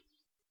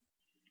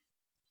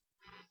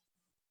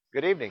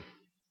Good evening.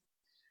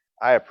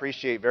 I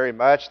appreciate very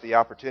much the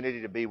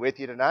opportunity to be with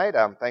you tonight.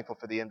 I'm thankful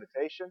for the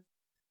invitation.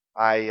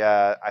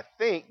 I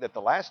think that the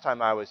last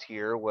time I was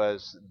here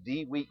was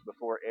the week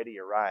before Eddie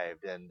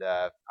arrived, and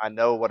I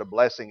know what a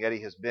blessing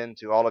Eddie has been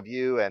to all of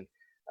you, and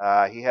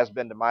he has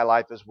been to my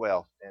life as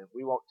well. And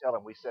we won't tell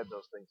him we said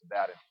those things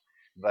about him,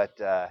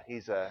 but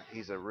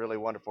he's a really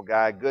wonderful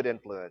guy, good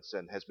influence,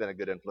 and has been a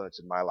good influence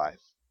in my life.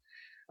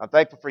 I'm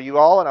thankful for you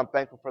all, and I'm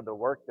thankful for the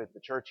work that the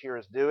church here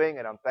is doing,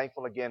 and I'm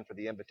thankful again for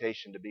the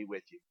invitation to be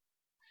with you.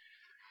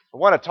 I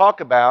want to talk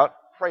about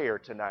prayer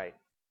tonight.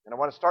 And I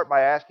want to start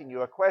by asking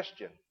you a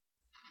question.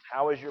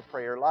 How is your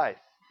prayer life?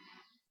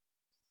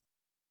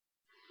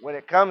 When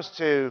it comes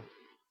to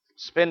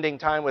spending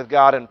time with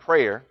God in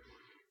prayer,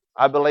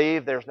 I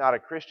believe there's not a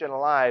Christian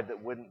alive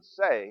that wouldn't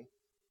say,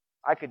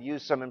 I could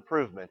use some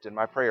improvement in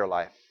my prayer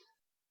life.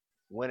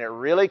 When it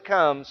really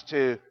comes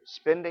to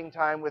spending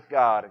time with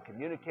God and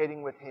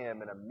communicating with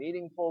Him in a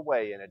meaningful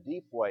way, in a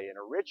deep way, in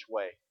a rich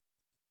way,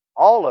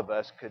 all of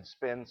us could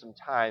spend some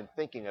time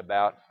thinking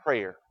about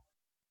prayer.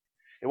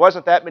 It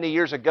wasn't that many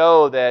years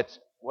ago that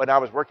when I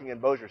was working in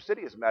Bossier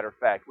City, as a matter of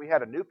fact, we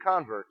had a new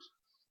convert.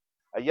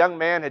 A young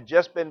man had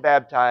just been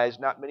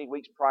baptized not many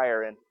weeks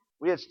prior, and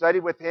we had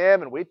studied with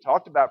him, and we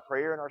talked about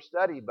prayer in our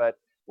study. But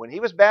when he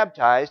was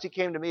baptized, he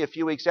came to me a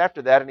few weeks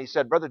after that, and he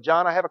said, Brother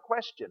John, I have a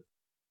question.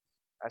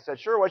 I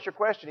said, sure, what's your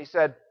question? He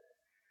said,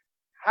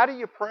 how do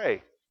you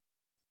pray?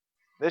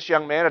 This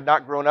young man had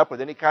not grown up with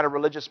any kind of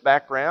religious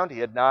background. He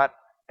had not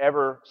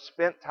ever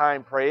spent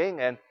time praying,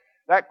 and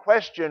that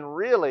question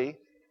really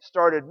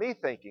started me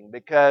thinking,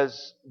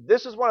 because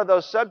this is one of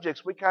those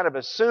subjects we kind of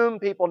assume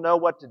people know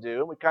what to do,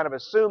 and we kind of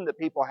assume that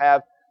people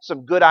have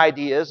some good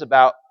ideas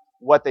about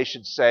what they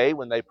should say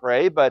when they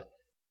pray, but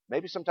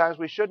maybe sometimes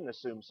we shouldn't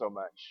assume so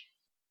much.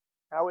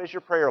 How is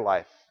your prayer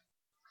life?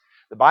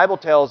 The Bible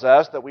tells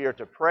us that we are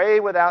to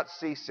pray without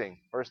ceasing.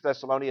 1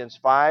 Thessalonians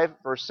 5,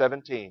 verse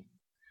 17.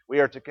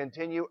 We are to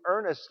continue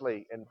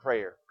earnestly in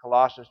prayer.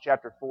 Colossians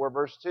chapter 4,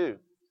 verse 2.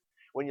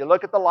 When you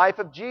look at the life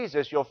of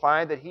Jesus, you'll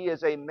find that He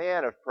is a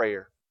man of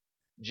prayer.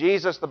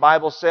 Jesus, the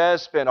Bible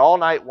says, spent all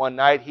night one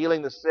night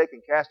healing the sick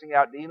and casting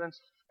out demons,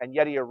 and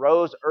yet He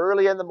arose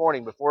early in the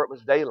morning before it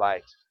was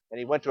daylight, and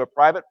He went to a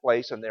private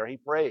place, and there He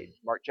prayed.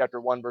 Mark chapter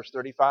 1, verse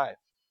 35.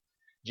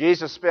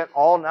 Jesus spent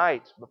all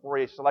night before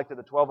He selected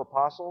the 12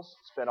 apostles,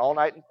 spent all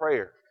night in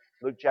prayer.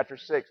 Luke chapter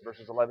 6,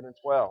 verses 11 and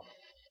 12.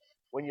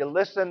 When you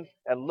listen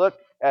and look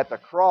at the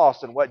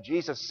cross and what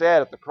Jesus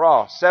said at the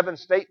cross, 7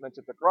 statements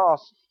at the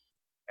cross,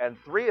 and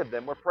 3 of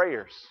them were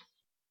prayers.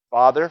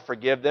 Father,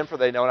 forgive them, for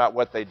they know not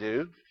what they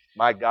do.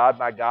 My God,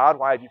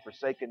 why have you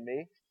forsaken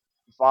me?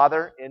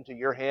 Father, into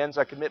your hands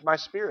I commit my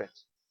spirit.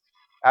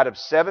 Out of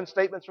 7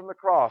 statements from the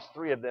cross,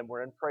 3 of them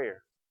were in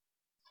prayer.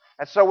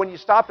 And so when you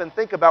stop and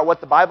think about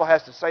what the Bible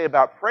has to say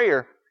about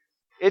prayer,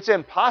 it's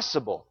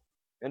impossible.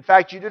 In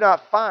fact, you do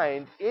not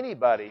find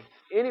anybody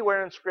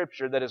anywhere in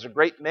Scripture that is a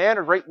great man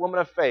or great woman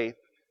of faith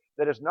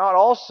that is not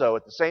also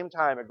at the same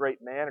time a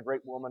great man or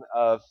great woman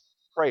of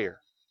prayer.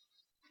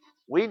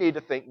 We need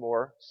to think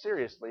more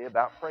seriously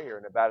about prayer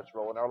and about its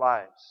role in our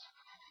lives.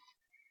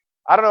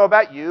 I don't know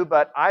about you,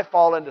 but I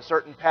fall into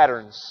certain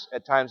patterns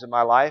at times in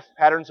my life,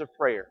 patterns of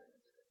prayer.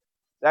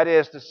 That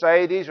is to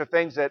say, these are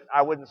things that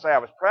I wouldn't say I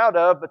was proud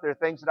of, but they're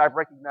things that I've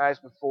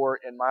recognized before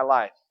in my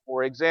life.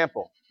 For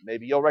example,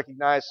 maybe you'll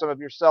recognize some of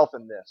yourself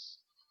in this.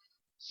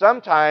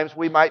 Sometimes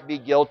we might be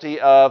guilty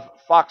of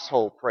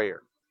foxhole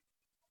prayer.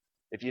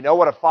 If you know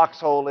what a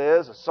foxhole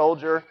is, a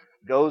soldier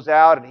goes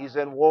out and he's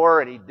in war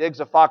and he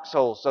digs a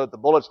foxhole so that the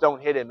bullets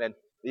don't hit him. And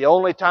the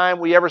only time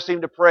we ever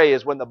seem to pray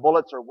is when the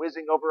bullets are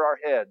whizzing over our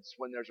heads,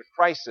 when there's a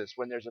crisis,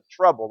 when there's a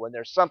trouble, when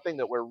there's something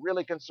that we're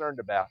really concerned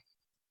about.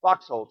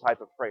 Foxhole type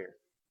of prayer.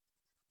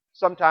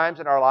 Sometimes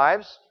in our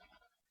lives,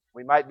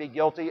 we might be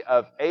guilty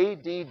of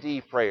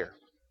ADD prayer.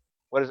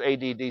 What does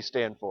ADD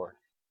stand for?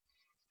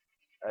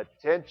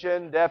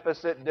 Attention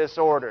Deficit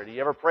Disorder. Do you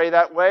ever pray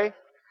that way?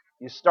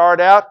 You start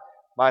out,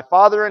 my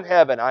Father in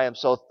heaven, I am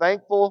so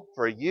thankful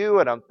for you,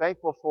 and I'm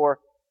thankful for...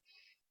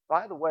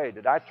 By the way,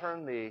 did I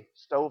turn the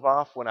stove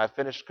off when I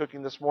finished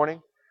cooking this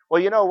morning?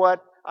 Well, you know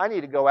what? I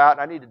need to go out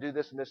and I need to do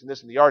this and this and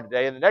this in the yard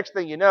today. And the next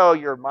thing you know,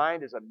 your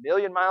mind is a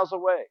million miles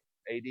away.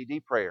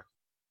 ADD prayer.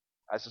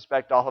 I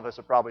suspect all of us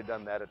have probably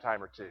done that a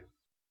time or two.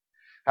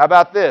 How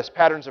about this?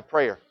 Patterns of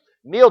prayer.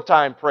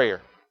 Mealtime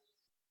prayer.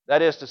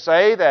 That is to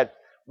say that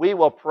we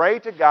will pray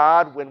to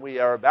God when we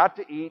are about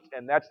to eat,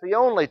 and that's the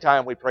only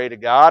time we pray to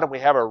God, and we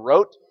have a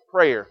rote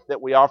prayer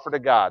that we offer to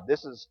God.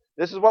 This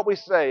is what we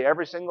say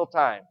every single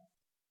time.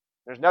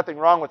 There's nothing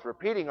wrong with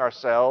repeating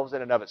ourselves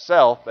in and of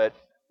itself, but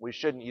we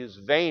shouldn't use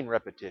vain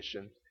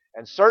repetition.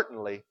 And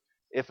certainly,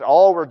 if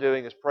all we're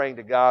doing is praying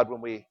to God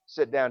when we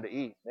sit down to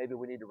eat, maybe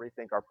we need to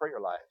rethink our prayer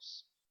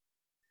lives.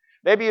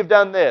 Maybe you've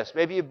done this.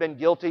 Maybe you've been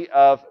guilty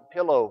of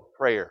pillow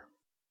prayer.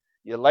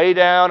 You lay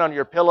down on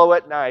your pillow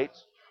at night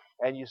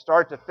and you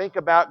start to think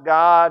about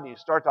God, and you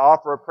start to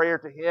offer a prayer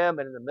to Him,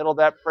 and in the middle of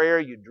that prayer,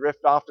 you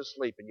drift off to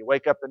sleep. And you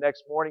wake up the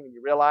next morning and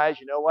you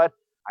realize, you know what?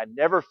 I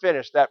never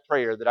finished that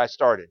prayer that I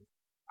started.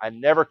 I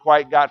never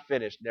quite got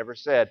finished, never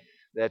said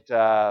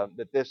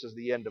that this is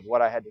the end of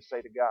what I had to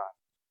say to God.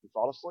 You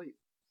fall asleep.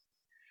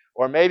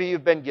 Or maybe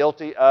you've been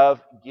guilty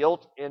of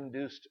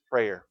guilt-induced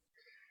prayer.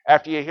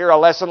 After you hear a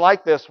lesson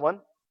like this one,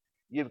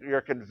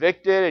 you're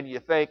convicted and you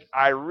think,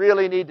 I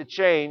really need to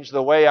change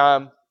the way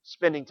I'm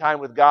spending time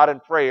with God in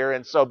prayer.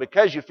 And so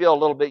because you feel a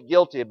little bit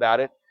guilty about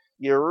it,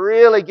 you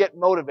really get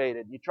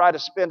motivated. You try to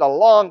spend a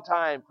long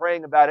time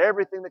praying about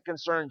everything that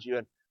concerns you.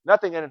 And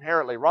nothing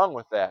inherently wrong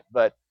with that.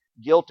 But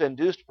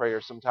guilt-induced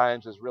prayer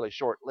sometimes is really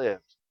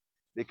short-lived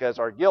because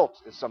our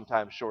guilt is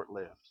sometimes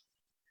short-lived.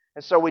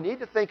 And so we need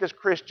to think as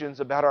Christians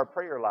about our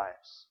prayer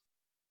lives.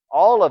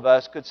 All of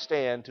us could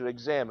stand to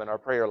examine our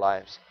prayer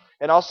lives.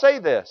 And I'll say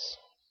this.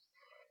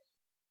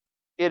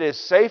 It is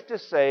safe to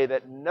say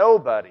that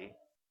nobody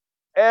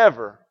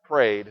ever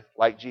prayed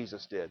like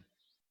Jesus did.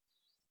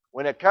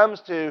 When it comes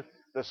to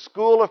the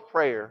school of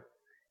prayer,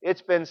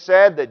 it's been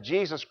said that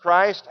Jesus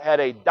Christ had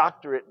a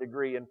doctorate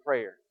degree in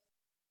prayer.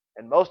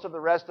 And most of the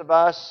rest of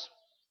us,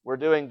 we're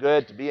doing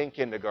good to be in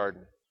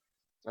kindergarten.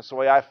 That's the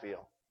way I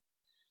feel.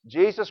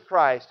 Jesus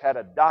Christ had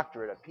a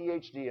doctorate, a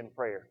PhD in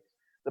prayer.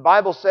 The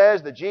Bible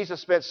says that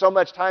Jesus spent so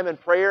much time in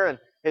prayer and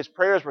His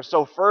prayers were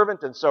so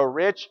fervent and so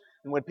rich.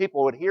 And when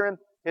people would hear Him,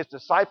 His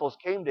disciples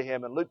came to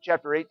Him in Luke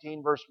chapter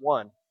 18 verse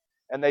 1.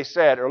 And they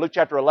said, or Luke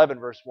chapter 11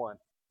 verse 1.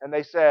 And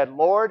they said,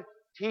 Lord,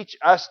 teach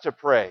us to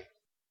pray.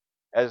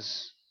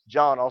 As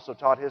John also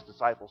taught his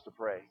disciples to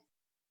pray.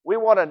 We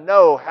want to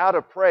know how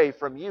to pray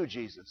from you,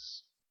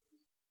 Jesus.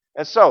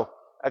 And so,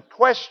 the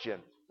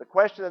question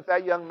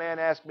that young man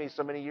asked me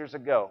so many years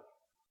ago,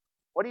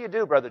 what do you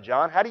do, Brother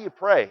John? How do you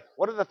pray?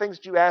 What are the things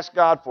that you ask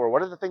God for?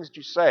 What are the things that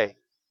you say?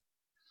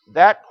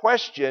 That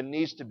question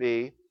needs to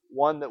be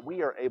one that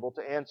we are able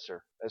to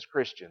answer as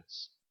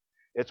Christians.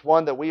 It's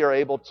one that we are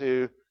able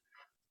to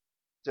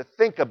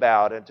think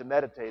about and to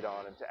meditate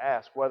on and to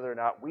ask whether or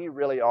not we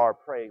really are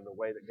praying the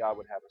way that God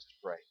would have us to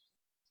pray.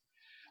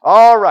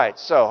 All right,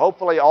 so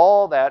hopefully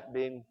all that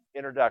being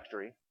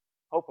introductory,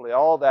 hopefully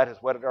all that has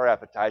whetted our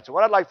appetite. So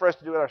what I'd like for us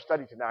to do in our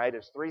study tonight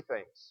is three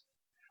things.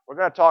 We're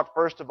going to talk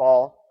first of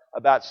all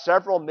about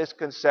several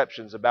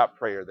misconceptions about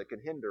prayer that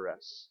can hinder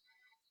us.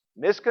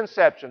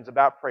 Misconceptions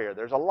about prayer.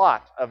 There's a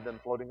lot of them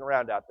floating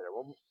around out there.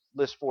 We'll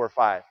list 4 or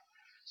 5.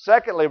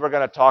 Secondly, we're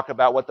going to talk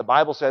about what the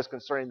Bible says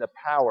concerning the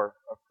power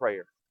of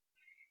prayer.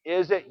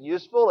 Is it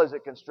useful? Is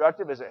it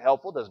constructive? Is it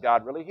helpful? Does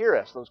God really hear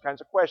us? Those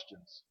kinds of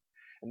questions.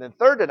 And then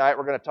third tonight,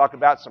 we're going to talk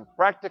about some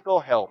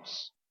practical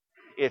helps.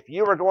 If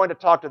you were going to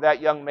talk to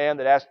that young man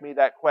that asked me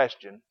that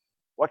question,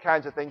 what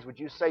kinds of things would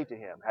you say to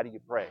him? How do you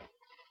pray?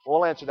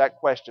 We'll answer that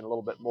question a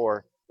little bit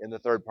more in the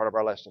third part of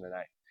our lesson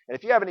tonight. And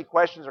if you have any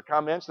questions or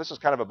comments, this is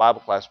kind of a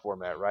Bible class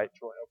format, right,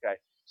 Troy? Okay.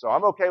 So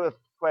I'm okay with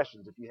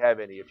questions if you have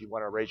any, if you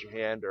want to raise your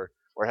hand or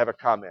have a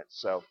comment.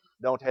 So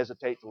don't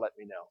hesitate to let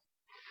me know.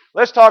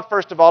 Let's talk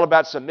first of all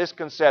about some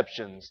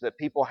misconceptions that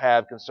people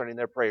have concerning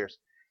their prayers.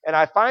 And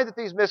I find that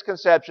these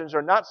misconceptions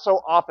are not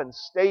so often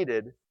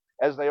stated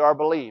as they are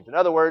believed. In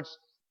other words,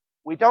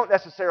 we don't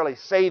necessarily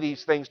say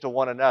these things to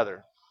one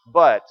another,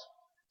 but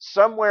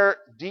somewhere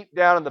deep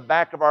down in the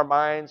back of our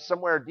minds,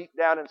 somewhere deep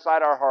down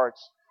inside our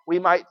hearts, we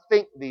might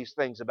think these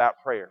things about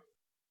prayer.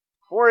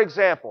 For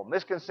example,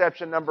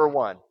 misconception number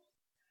 1.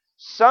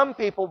 Some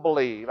people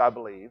believe, I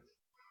believe,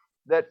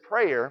 that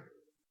prayer,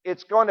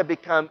 it's going to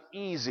become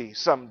easy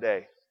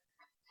someday.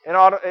 It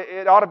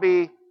ought to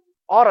be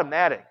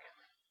automatic.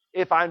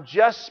 If I'm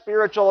just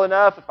spiritual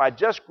enough, if I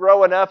just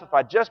grow enough, if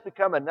I just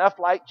become enough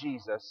like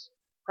Jesus,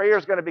 prayer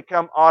is going to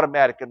become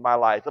automatic in my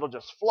life. It'll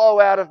just flow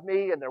out of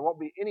me, and there won't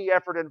be any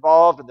effort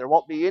involved, and there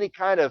won't be any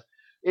kind of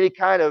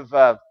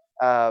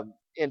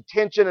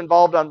intention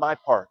involved on my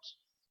part.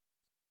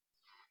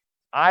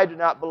 I do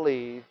not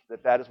believe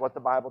that that is what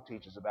the Bible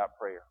teaches about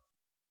prayer.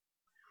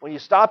 When you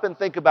stop and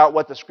think about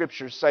what the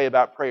Scriptures say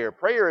about prayer,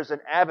 prayer is an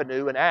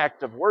avenue, an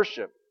act of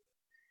worship.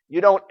 You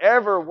don't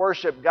ever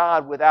worship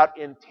God without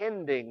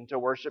intending to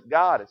worship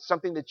God. It's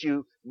something that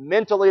you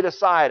mentally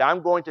decide,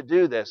 I'm going to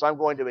do this. I'm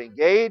going to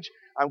engage.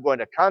 I'm going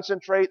to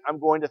concentrate. I'm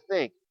going to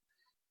think.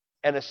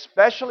 And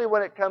especially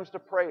when it comes to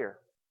prayer,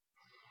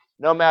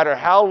 no matter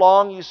how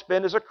long you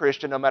spend as a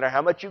Christian, no matter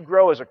how much you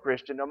grow as a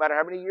Christian, no matter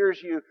how many years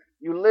you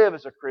live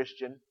as a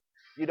Christian,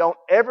 you don't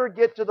ever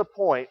get to the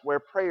point where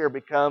prayer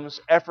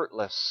becomes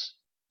effortless,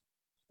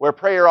 where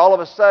prayer all of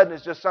a sudden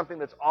is just something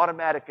that's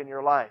automatic in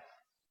your life.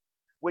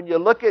 When you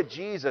look at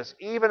Jesus,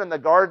 even in the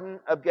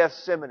Garden of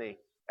Gethsemane,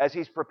 as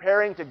He's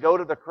preparing to go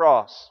to the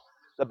cross,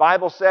 the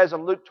Bible says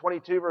in Luke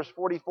 22, verse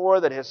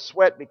 44, that His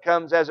sweat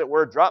becomes, as it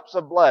were, drops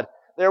of blood.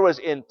 There was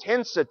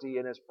intensity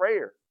in His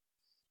prayer.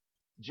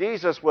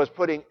 Jesus was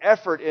putting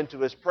effort into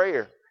His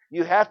prayer.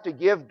 You have to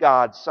give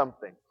God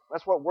something.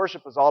 That's what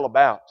worship is all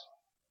about.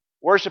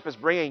 Worship is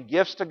bringing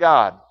gifts to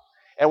God.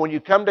 And when you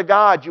come to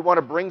God, you want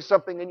to bring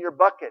something in your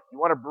bucket. You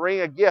want to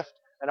bring a gift,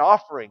 an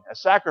offering, a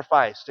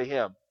sacrifice to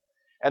Him.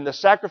 And the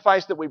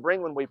sacrifice that we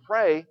bring when we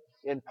pray,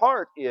 in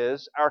part,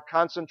 is our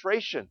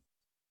concentration.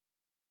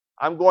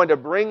 I'm going to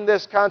bring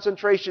this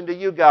concentration to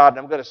you, God, and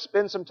I'm going to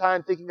spend some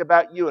time thinking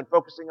about you and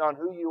focusing on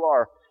who you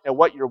are and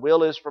what your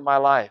will is for my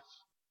life.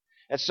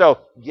 And so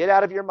get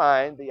out of your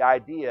mind the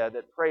idea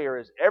that prayer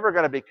is ever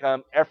going to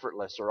become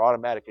effortless or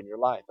automatic in your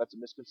life. That's a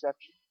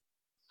misconception.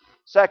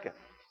 Second,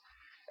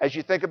 as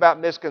you think about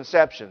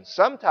misconceptions,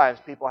 sometimes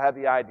people have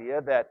the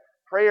idea that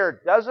prayer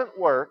doesn't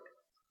work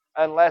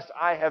unless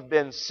I have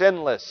been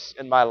sinless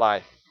in my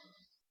life.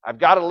 I've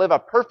got to live a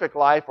perfect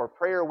life or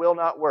prayer will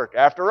not work.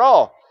 After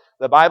all,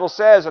 the Bible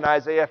says in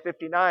Isaiah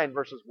 59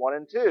 verses 1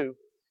 and 2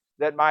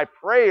 that my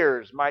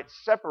prayers might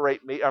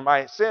separate me, or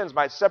my sins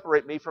might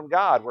separate me from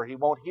God, where He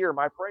won't hear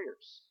my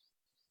prayers.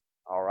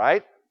 All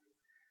right?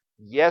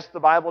 Yes, the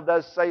Bible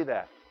does say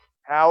that.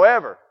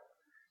 However,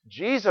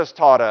 Jesus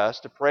taught us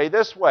to pray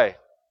this way.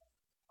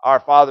 Our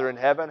Father in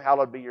heaven,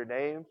 hallowed be your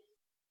name.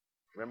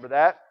 Remember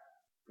that?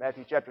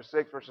 Matthew chapter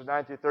 6, verses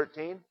 9 through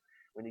 13.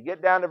 When you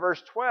get down to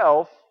verse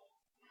 12,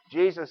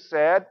 Jesus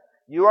said,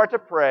 you are to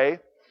pray,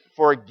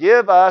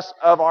 forgive us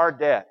of our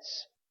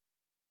debts.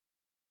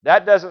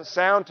 That doesn't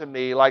sound to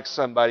me like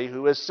somebody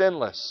who is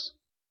sinless.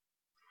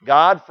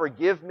 God,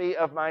 forgive me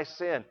of my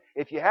sin.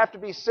 If you have to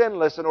be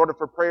sinless in order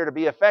for prayer to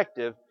be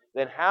effective,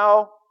 then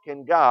how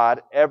can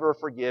God ever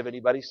forgive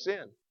anybody's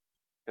sin?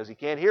 Because He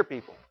can't hear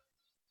people.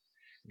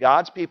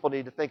 God's people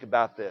need to think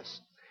about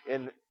this.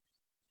 In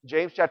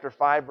James chapter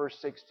 5, verse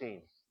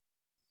 16,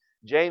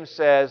 James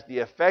says, the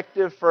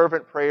effective,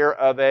 fervent prayer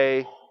of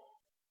a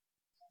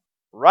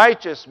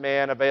righteous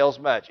man avails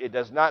much. It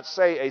does not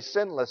say a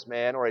sinless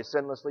man or a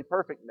sinlessly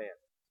perfect man.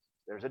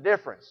 There's a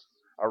difference.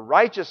 A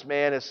righteous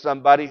man is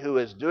somebody who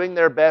is doing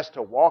their best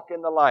to walk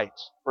in the light.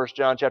 1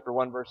 John chapter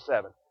 1, verse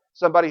 7.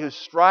 Somebody who's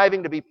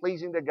striving to be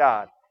pleasing to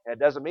God. And it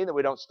doesn't mean that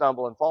we don't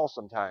stumble and fall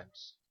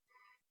sometimes.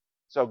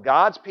 So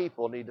God's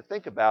people need to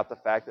think about the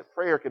fact that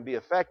prayer can be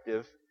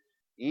effective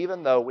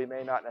even though we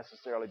may not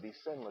necessarily be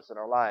sinless in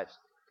our lives.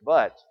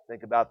 But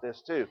think about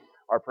this too.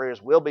 Our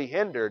prayers will be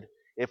hindered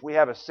if we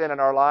have a sin in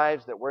our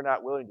lives that we're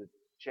not willing to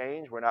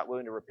change, we're not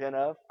willing to repent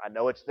of. I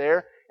know it's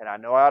there, and I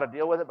know how to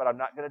deal with it, but I'm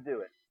not going to do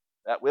it.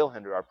 That will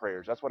hinder our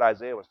prayers. That's what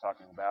Isaiah was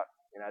talking about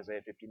in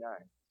Isaiah 59.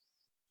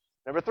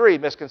 Number 3,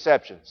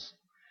 misconceptions.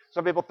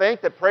 Some people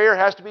think that prayer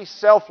has to be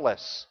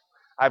selfless.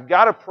 I've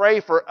got to pray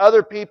for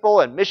other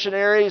people and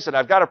missionaries, and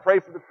I've got to pray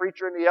for the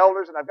preacher and the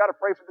elders, and I've got to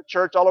pray for the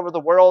church all over the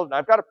world, and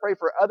I've got to pray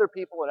for other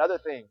people and other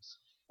things.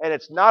 And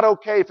it's not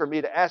okay for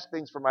me to ask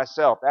things for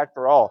myself.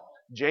 After all,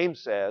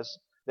 James says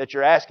that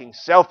you're asking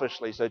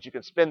selfishly so that you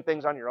can spend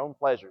things on your own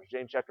pleasures.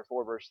 James chapter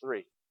 4, verse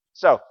 3.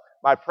 So,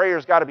 my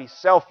prayer's got to be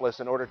selfless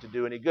in order to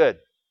do any good.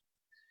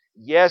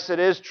 Yes, it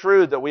is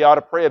true that we ought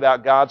to pray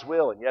about God's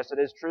will. And yes, it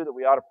is true that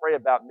we ought to pray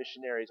about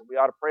missionaries. And we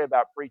ought to pray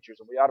about preachers.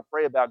 And we ought to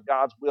pray about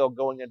God's will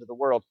going into the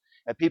world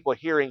and people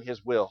hearing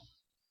His will.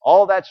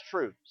 All that's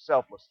true,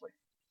 selflessly.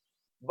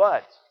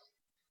 But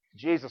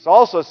Jesus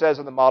also says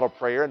in the model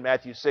prayer in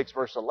Matthew 6,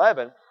 verse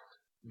 11,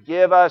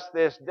 give us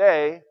this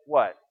day,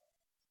 what?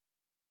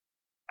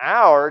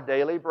 Our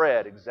daily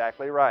bread.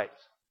 Exactly right.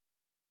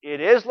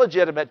 It is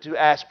legitimate to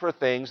ask for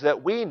things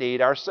that we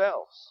need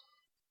ourselves.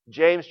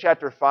 James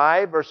chapter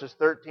 5, verses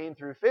 13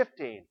 through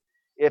 15.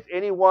 If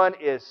anyone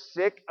is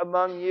sick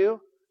among you,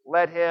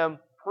 let him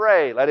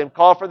pray. Let him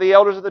call for the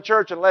elders of the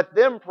church and let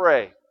them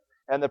pray.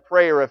 And the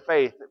prayer of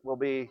faith will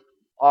be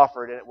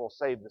offered and it will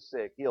save the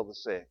sick, heal the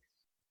sick.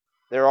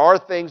 There are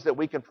things that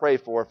we can pray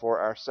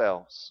for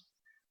ourselves.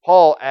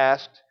 Paul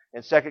asked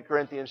in 2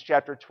 Corinthians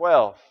chapter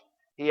 12,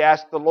 he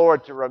asked the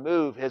Lord to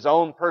remove his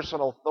own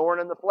personal thorn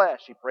in the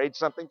flesh. He prayed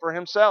something for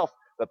himself,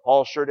 but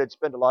Paul sure did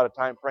spend a lot of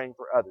time praying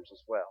for others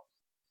as well.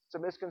 It's a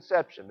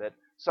misconception that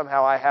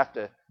somehow I have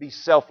to be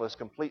selfless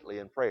completely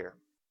in prayer.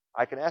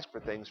 I can ask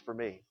for things for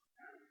me.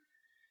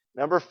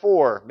 Number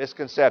 4,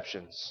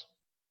 misconceptions.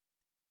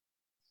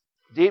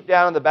 Deep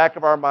down in the back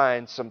of our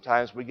minds,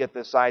 sometimes we get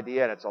this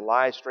idea, and it's a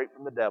lie straight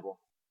from the devil,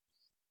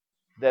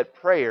 that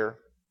prayer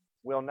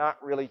will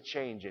not really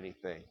change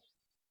anything.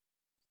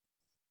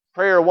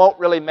 Prayer won't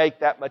really make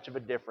that much of a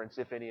difference,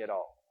 if any at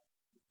all.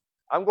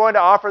 I'm going to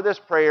offer this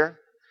prayer,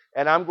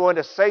 and I'm going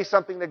to say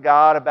something to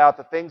God about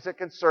the things that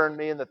concern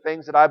me and the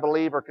things that I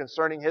believe are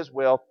concerning His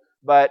will,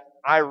 but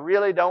I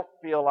really don't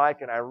feel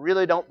like, and I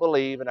really don't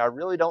believe, and I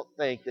really don't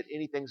think that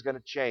anything's going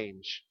to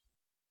change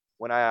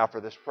when I offer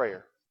this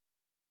prayer.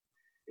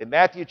 In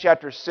Matthew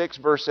chapter 6,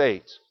 verse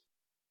 8,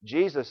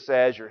 Jesus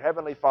says, your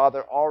heavenly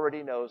Father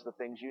already knows the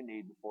things you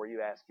need before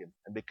you ask Him.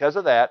 And because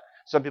of that,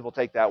 some people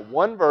take that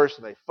one verse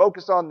and they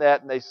focus on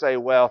that and they say,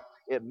 well,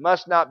 it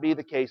must not be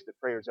the case that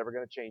prayer is ever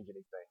going to change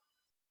anything.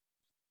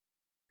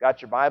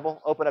 Got your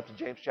Bible? Open up to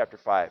James chapter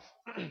 5.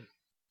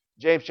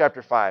 James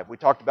chapter 5. We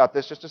talked about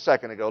this just a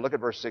second ago. Look at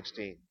verse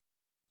 16.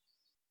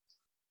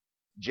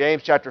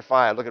 James chapter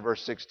 5. Look at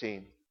verse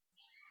 16.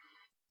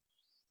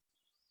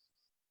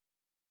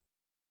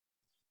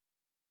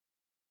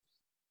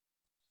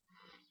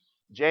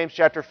 James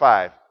chapter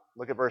 5.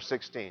 Look at verse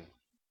 16.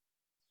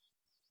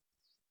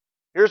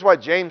 Here's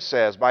what James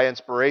says by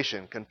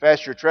inspiration.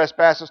 Confess your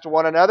trespasses to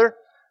one another.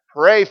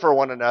 Pray for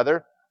one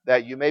another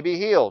that you may be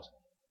healed.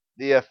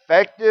 The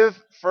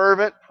effective,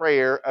 fervent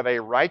prayer of a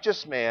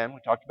righteous man, we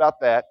talked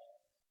about that,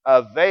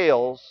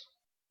 avails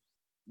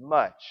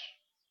much.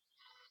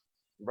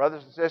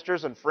 Brothers and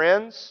sisters and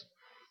friends,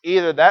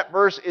 either that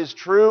verse is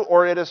true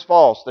or it is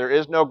false. There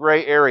is no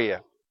gray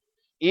area.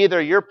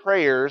 Either your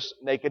prayers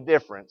make a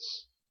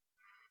difference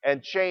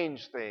and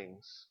change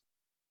things.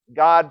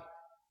 God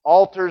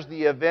alters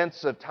the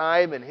events of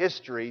time and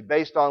history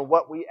based on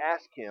what we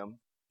ask Him.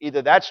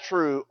 Either that's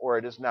true or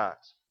it is not.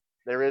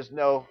 There is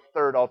no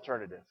third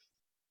alternative.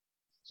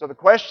 So the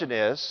question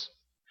is,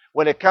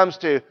 when it comes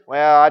to,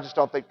 well, I just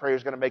don't think prayer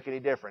is going to make any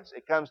difference,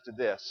 it comes to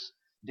this.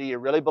 Do you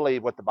really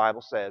believe what the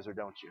Bible says or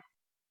don't you?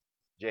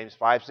 James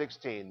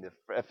 5:16, the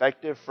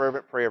effective,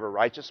 fervent prayer of a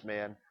righteous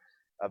man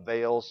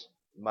avails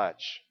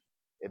much.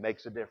 It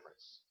makes a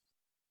difference.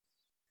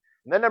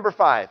 And then number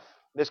 5,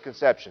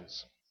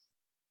 misconceptions.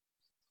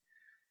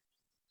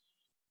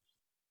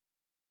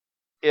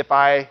 If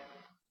I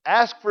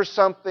ask for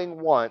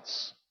something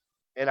once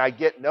and I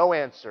get no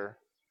answer,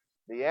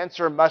 the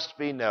answer must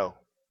be no.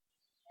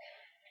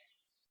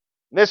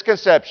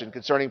 Misconception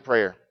concerning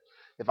prayer.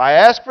 If I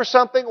ask for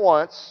something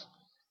once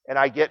and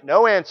I get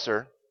no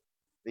answer,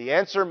 the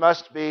answer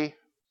must be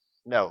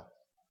no.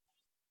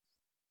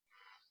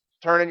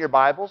 Turn in your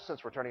Bibles,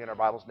 since we're turning in our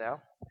Bibles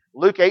now.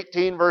 Luke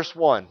 18, verse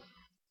 1.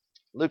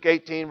 Luke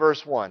 18,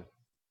 verse 1.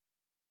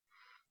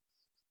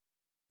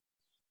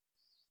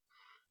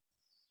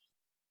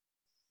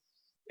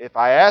 If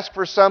I ask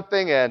for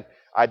something and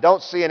I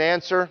don't see an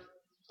answer,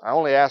 I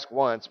only ask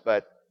once,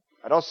 but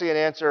I don't see an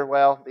answer,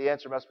 well, the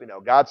answer must be no.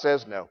 God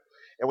says no.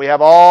 And we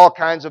have all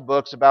kinds of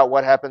books about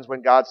what happens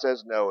when God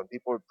says no, and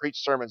people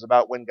preach sermons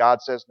about when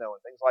God says no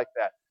and things like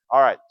that.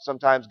 All right,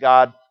 sometimes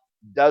God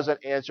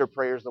doesn't answer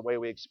prayers the way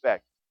we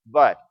expect.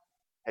 But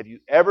have you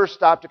ever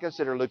stopped to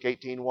consider Luke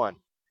 18:1?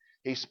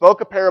 He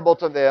spoke a parable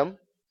to them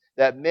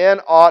that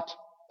men ought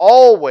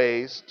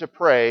always to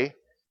pray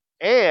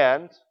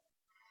and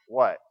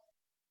what?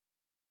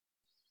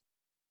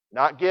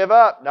 Not give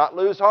up, not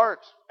lose heart.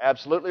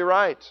 Absolutely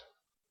right.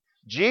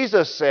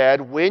 Jesus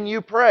said, when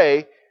you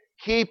pray,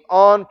 keep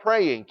on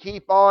praying,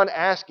 keep on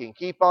asking,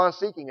 keep on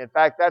seeking. In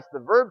fact, that's the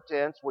verb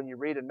tense when you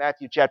read in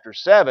Matthew chapter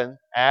 7,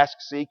 ask,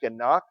 seek, and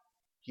knock.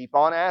 Keep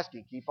on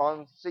asking, keep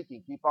on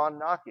seeking, keep on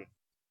knocking.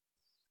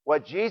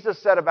 What Jesus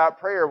said about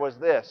prayer was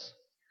this: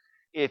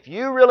 if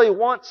you really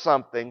want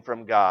something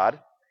from God,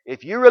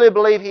 if you really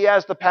believe He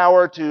has the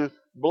power to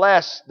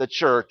bless the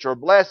church or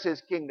bless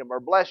His kingdom or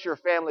bless your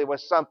family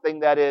with something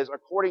that is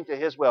according to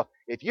His will,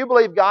 if you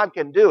believe God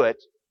can do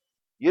it,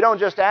 you don't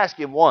just ask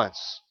Him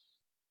once.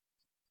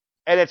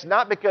 And it's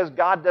not because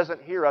God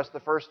doesn't hear us the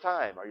first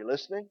time. Are you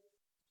listening?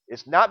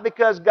 It's not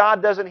because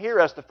God doesn't hear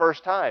us the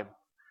first time.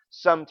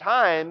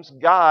 Sometimes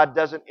God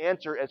doesn't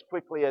answer as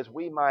quickly as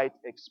we might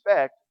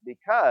expect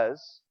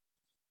because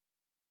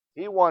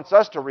He wants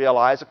us to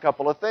realize a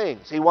couple of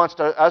things. He wants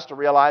us to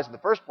realize in the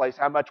first place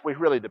how much we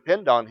really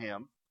depend on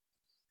Him.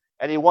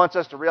 And He wants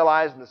us to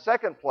realize in the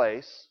second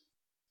place,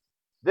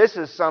 this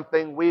is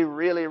something we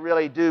really,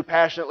 really do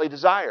passionately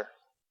desire.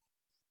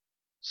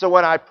 So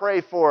when I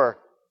pray for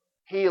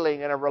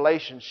healing in a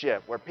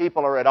relationship where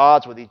people are at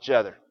odds with each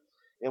other,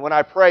 and when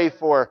I pray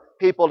for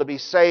people to be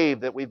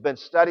saved that we've been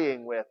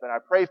studying with, and I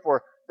pray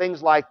for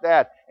things like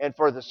that, and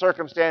for the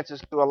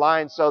circumstances to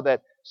align so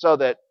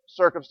that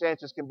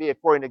circumstances can be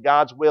according to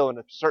God's will in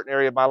a certain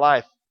area of my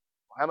life,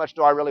 how much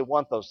do I really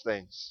want those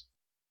things?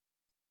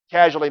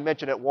 Casually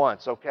mention it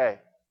once, okay.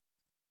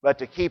 But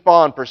to keep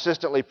on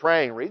persistently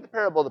praying, read the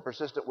parable of the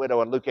persistent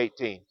widow in Luke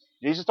 18.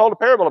 Jesus told a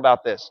parable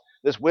about this.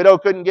 This widow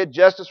couldn't get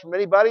justice from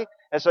anybody,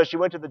 and so she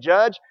went to the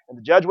judge, and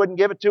the judge wouldn't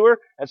give it to her,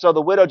 and so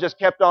the widow just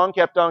kept on,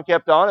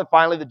 and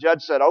finally the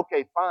judge said,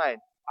 okay, fine,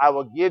 I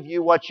will give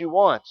you what you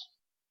want.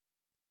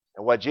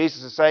 And what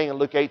Jesus is saying in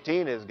Luke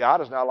 18 is,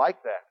 God is not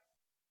like that.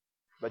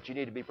 But you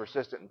need to be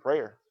persistent in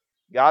prayer.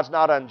 God's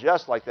not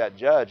unjust like that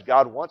judge.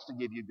 God wants to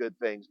give you good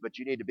things, but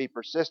you need to be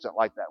persistent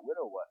like that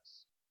widow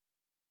was.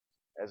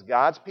 As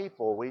God's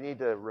people, we need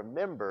to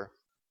remember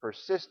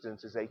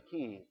persistence is a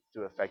key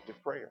to effective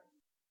prayer.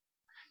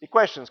 Any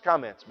questions,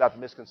 comments about the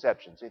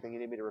misconceptions? Anything you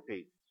need me to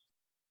repeat?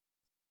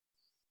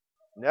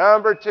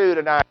 Number 2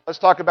 tonight, let's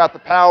talk about the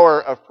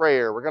power of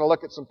prayer. We're going to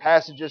look at some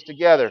passages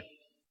together.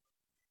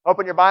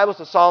 Open your Bibles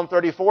to Psalm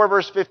 34,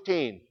 verse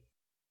 15.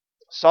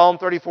 Psalm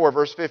 34,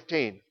 verse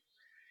 15.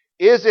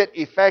 Is it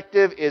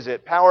effective? Is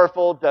it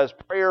powerful? Does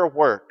prayer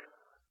work?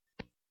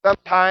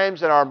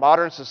 Sometimes in our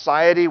modern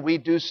society, we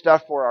do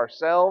stuff for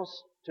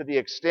ourselves to the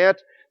extent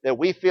that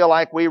we feel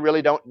like we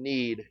really don't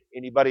need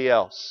anybody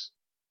else.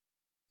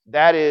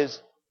 That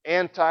is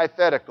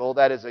antithetical.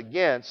 That is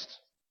against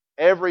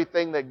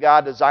everything that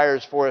God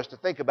desires for us to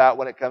think about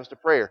when it comes to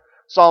prayer.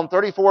 Psalm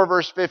 34,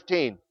 verse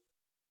 15.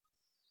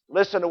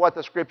 Listen to what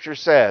the Scripture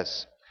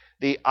says.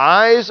 The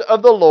eyes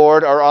of the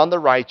Lord are on the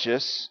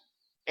righteous,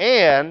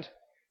 and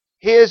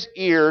His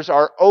ears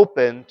are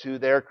open to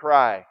their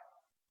cry.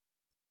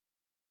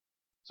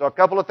 So a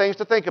couple of things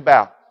to think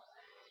about.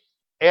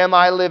 Am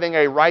I living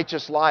a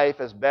righteous life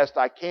as best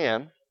I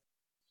can?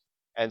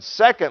 And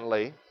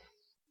secondly,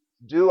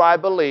 do I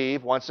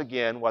believe, once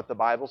again, what the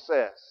Bible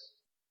says?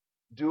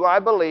 Do I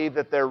believe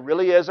that there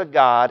really is a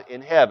God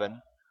in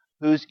heaven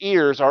whose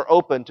ears are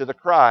open to the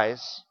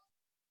cries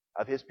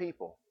of His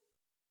people.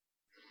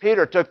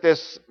 Peter took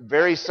this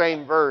very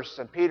same verse,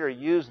 and Peter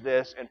used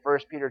this in 1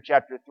 Peter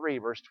chapter 3,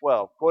 verse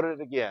 12. Quoted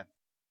it again.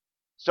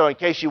 So in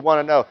case you want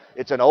to know,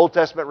 it's an Old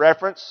Testament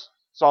reference,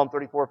 Psalm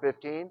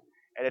 34:15,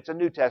 and it's a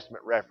New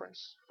Testament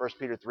reference, 1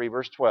 Peter 3,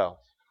 verse 12.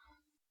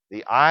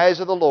 The eyes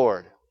of the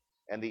Lord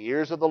and the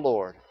ears of the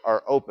Lord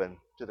are open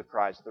to the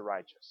cries of the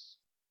righteous.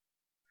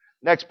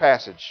 Next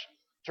passage.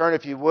 Turn,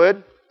 if you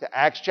would, to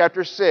Acts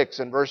chapter 6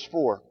 and verse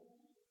 4.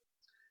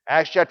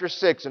 Acts chapter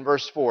 6 and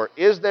verse 4.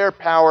 Is there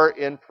power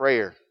in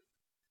prayer?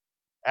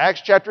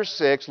 Acts chapter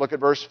 6, look at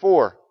verse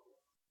 4.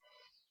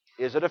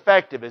 Is it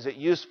effective? Is it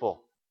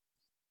useful?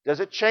 Does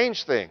it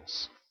change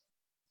things?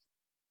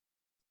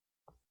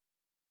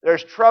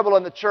 There's trouble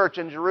in the church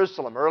in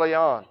Jerusalem early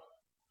on.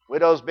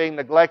 Widows being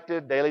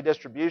neglected, daily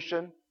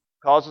distribution,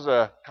 causes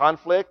a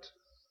conflict,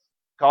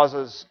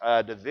 causes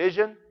a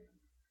division.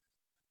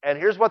 And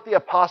here's what the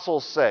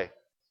apostles say.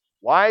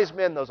 Wise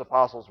men those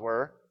apostles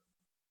were.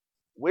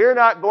 We're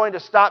not going to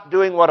stop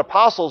doing what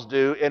apostles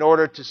do in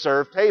order to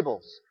serve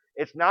tables.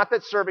 It's not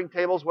that serving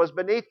tables was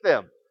beneath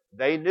them.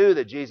 They knew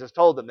that Jesus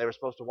told them they were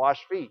supposed to wash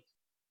feet.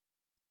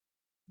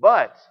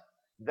 But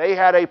they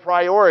had a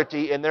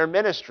priority in their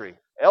ministry.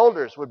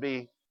 Elders would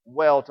be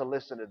well to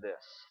listen to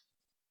this.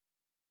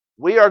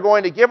 We are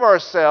going to give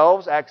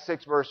ourselves, Acts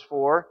 6 verse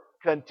 4,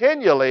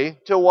 continually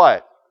to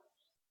what?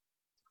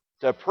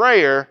 To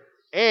prayer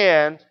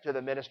and to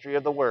the ministry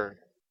of the Word.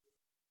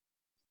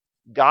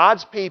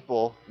 God's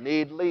people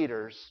need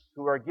leaders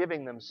who are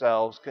giving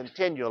themselves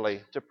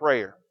continually to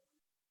prayer.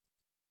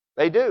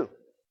 They do.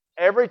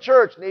 Every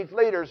church needs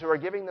leaders who are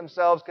giving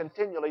themselves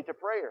continually to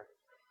prayer.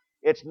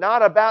 It's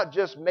not about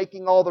just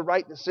making all the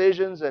right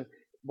decisions and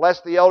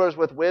bless the elders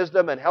with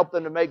wisdom and help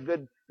them to make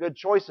good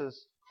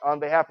choices on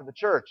behalf of the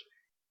church.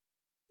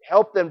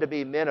 Help them to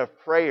be men of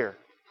prayer.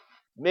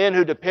 Men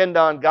who depend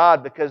on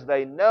God because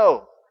they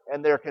know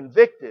and they're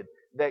convicted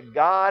that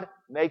God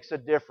makes a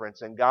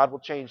difference and God will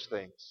change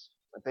things.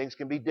 And things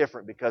can be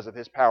different because of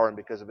His power and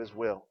because of His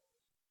will.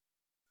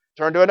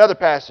 Turn to another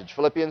passage,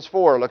 Philippians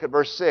 4. Look at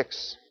verse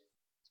 6.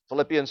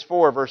 Philippians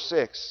 4, verse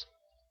 6.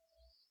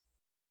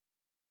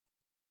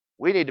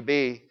 We need to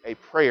be a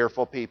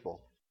prayerful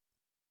people.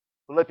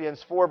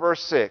 Philippians 4,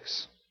 verse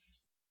 6.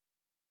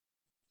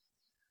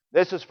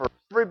 This is for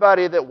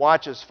everybody that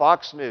watches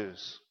Fox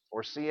News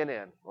or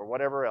CNN or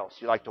whatever else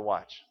you like to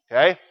watch.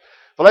 Okay?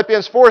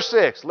 Philippians 4,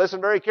 6. Listen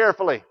very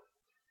carefully.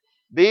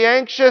 Be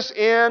anxious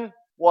in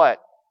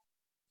what?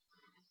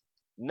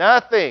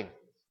 Nothing.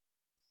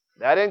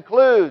 That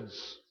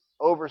includes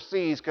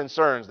overseas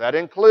concerns. That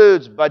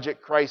includes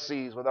budget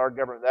crises with our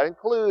government. That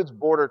includes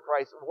border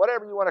crisis,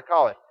 whatever you want to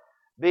call it.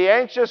 Be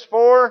anxious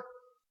for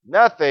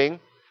nothing,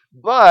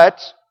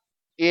 but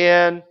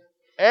in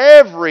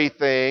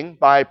everything,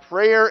 by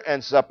prayer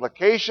and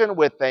supplication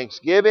with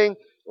thanksgiving,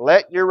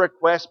 let your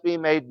requests be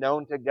made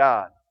known to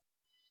God.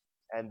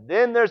 And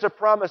then there's a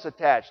promise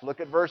attached. Look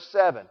at verse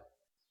 7.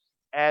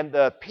 And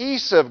the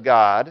peace of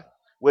God,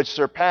 which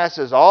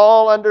surpasses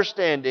all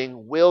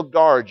understanding, will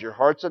guard your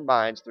hearts and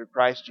minds through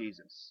Christ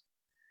Jesus.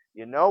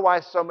 You know why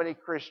so many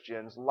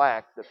Christians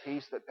lack the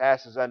peace that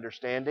passes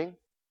understanding?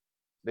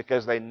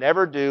 Because they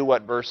never do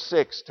what verse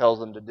 6 tells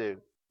them to do.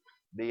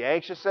 Be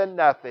anxious in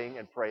nothing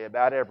and pray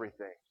about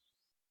everything.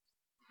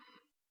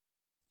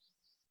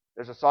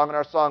 There's a song in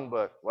our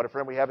songbook, What a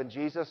Friend We Have in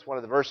Jesus. One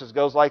of the verses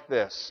goes like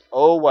this.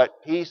 Oh,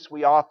 what peace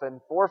we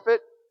often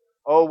forfeit.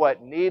 Oh,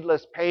 what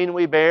needless pain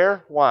we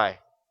bear. Why?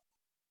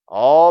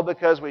 All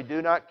because we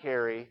do not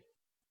carry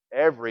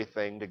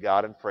everything to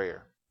God in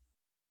prayer.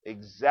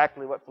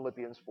 Exactly what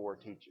Philippians 4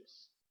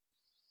 teaches.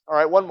 All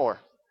right, one more.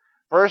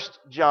 1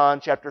 John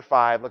chapter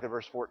 5, look at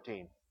verse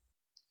 14.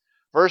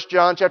 1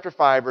 John chapter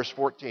 5, verse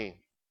 14.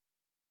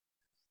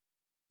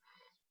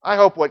 I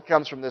hope what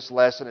comes from this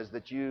lesson is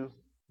that you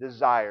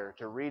desire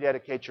to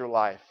rededicate your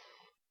life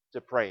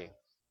to praying.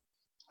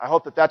 I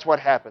hope that that's what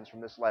happens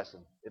from this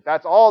lesson. If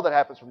that's all that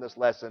happens from this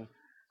lesson,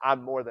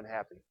 I'm more than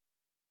happy.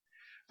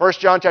 1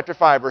 John chapter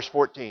 5, verse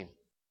 14.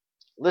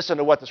 Listen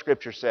to what the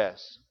Scripture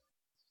says.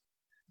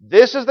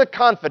 This is the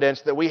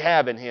confidence that we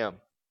have in Him,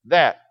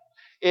 that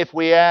if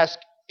we ask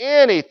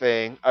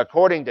anything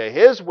according to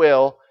His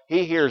will,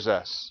 He hears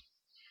us.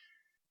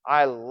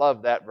 I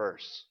love that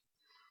verse.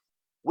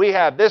 We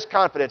have this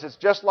confidence. It's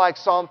just like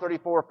Psalm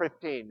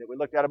 34:15 that we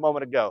looked at a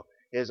moment ago.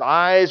 His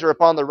eyes are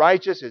upon the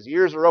righteous. His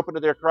ears are open to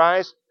their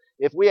cries.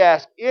 If we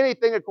ask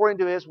anything according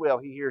to His will,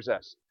 He hears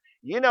us.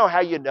 You know how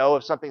you know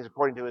if something's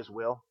according to His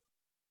will?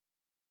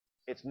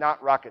 It's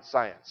not rocket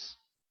science.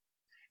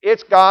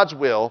 It's God's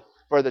will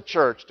for the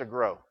church to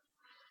grow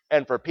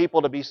and for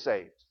people to be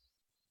saved.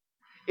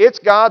 It's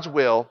God's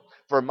will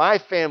for my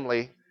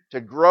family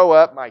to grow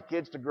up, my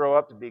kids to grow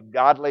up to be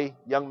godly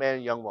young man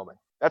and young woman.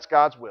 That's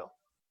God's will.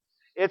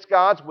 It's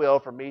God's will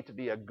for me to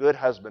be a good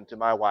husband to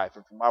my wife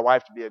and for my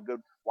wife to be a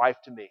good wife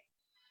to me.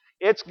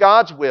 It's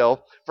God's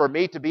will for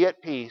me to be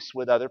at peace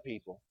with other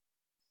people.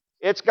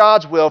 It's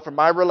God's will for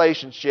my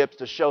relationships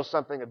to show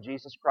something of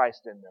Jesus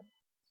Christ in them.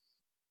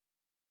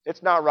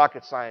 It's not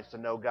rocket science to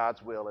know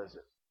God's will, is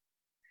it?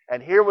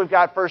 And here we've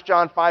got 1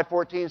 John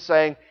 5:14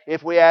 saying,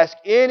 if we ask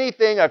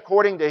anything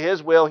according to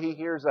His will, He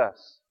hears us.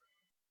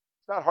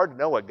 It's not hard to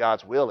know what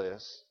God's will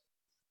is.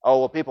 Oh,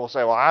 well, people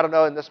say, well, I don't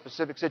know in this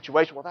specific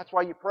situation. Well, that's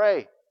why you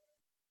pray.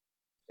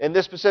 In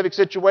this specific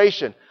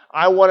situation,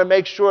 I want to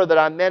make sure that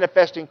I'm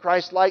manifesting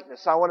Christ's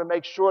likeness. I want to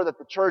make sure that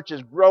the church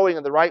is growing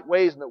in the right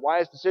ways and that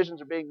wise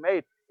decisions are being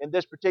made in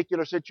this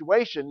particular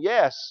situation.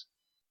 Yes,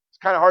 it's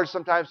kind of hard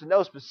sometimes to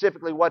know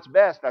specifically what's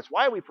best. That's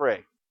why we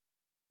pray.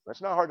 But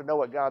it's not hard to know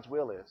what God's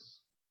will is.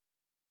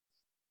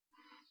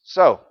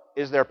 So,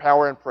 is there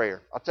power in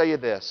prayer? I'll tell you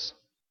this.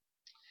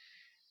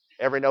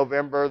 Every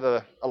November,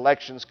 the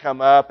elections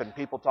come up and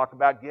people talk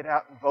about get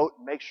out and vote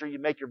and make sure you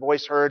make your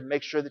voice heard,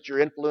 make sure that your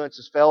influence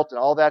is felt and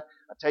all that.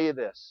 I'll tell you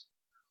this.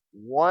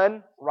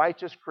 One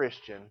righteous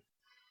Christian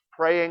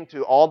praying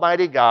to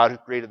Almighty God who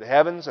created the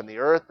heavens and the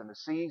earth and the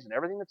seas and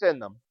everything that's in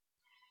them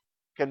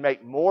can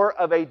make more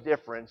of a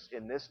difference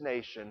in this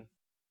nation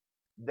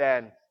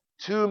than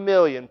 2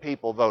 million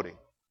people voting.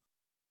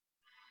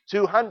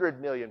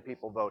 200 million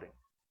people voting.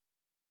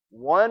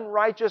 One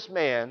righteous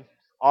man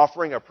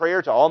offering a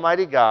prayer to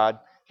Almighty God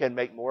can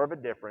make more of a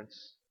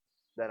difference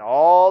than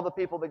all the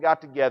people that got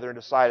together and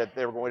decided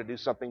they were going to do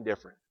something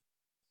different.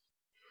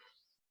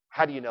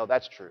 How do you know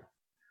that's true?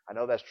 I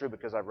know that's true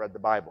because I've read the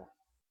Bible.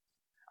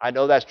 I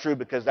know that's true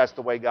because that's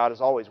the way God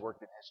has always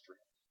worked in history.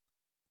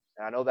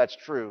 And I know that's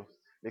true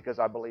because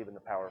I believe in the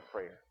power of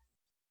prayer.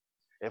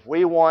 If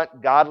we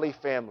want godly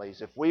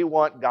families, if we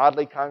want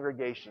godly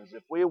congregations,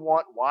 if we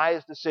want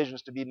wise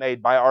decisions to be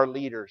made by our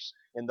leaders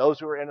and those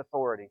who are in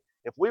authority,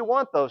 if we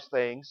want those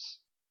things,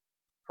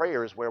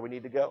 prayer is where we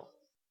need to go.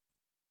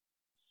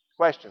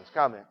 Questions,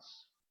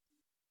 comments?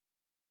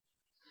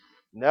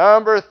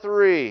 Number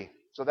 3.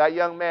 So that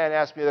young man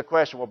asked me the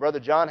question, well,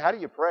 Brother John, how do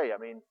you pray? I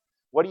mean,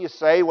 what do you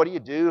say? What do you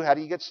do? How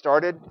do you get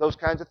started? Those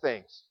kinds of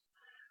things.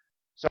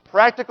 So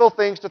practical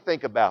things to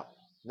think about.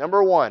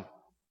 Number 1.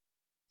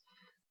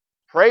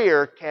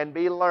 Prayer can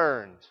be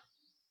learned.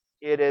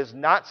 It is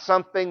not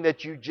something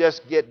that you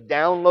just get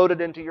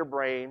downloaded into your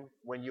brain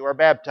when you are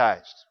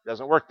baptized. It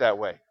doesn't work that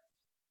way.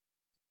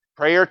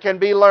 Prayer can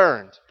be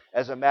learned.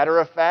 As a matter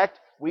of fact,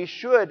 we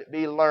should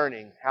be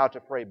learning how to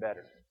pray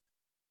better.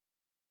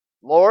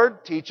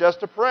 Lord, teach us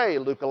to pray,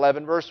 Luke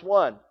 11, verse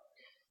 1.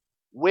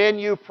 When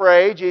you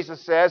pray,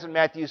 Jesus says in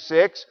Matthew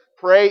 6,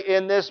 pray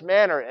in this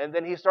manner. And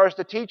then He starts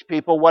to teach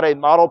people what a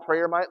model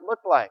prayer might look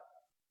like.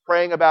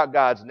 Praying about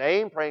God's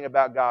name, praying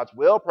about God's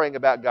will, praying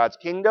about God's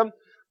kingdom.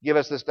 Give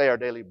us this day our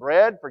daily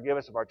bread. Forgive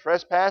us of our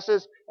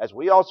trespasses, as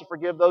we also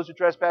forgive those who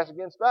trespass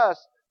against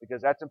us,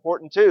 because that's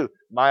important too.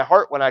 My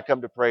heart when I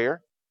come to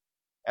prayer,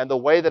 and the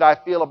way that I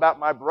feel about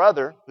my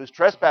brother who's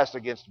trespassed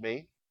against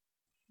me,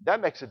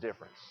 that makes a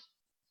difference.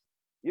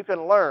 You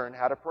can learn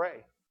how to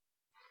pray.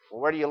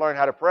 Well, where do you learn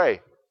how to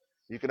pray?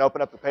 You can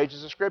open up the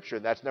pages of Scripture,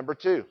 and that's number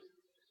 2.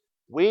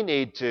 We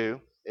need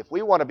to, if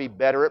we want to be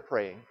better at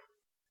praying,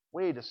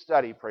 we need to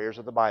study prayers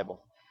of the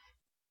Bible.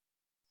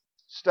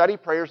 Study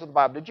prayers of the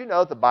Bible. Did you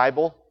know the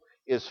Bible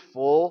is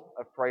full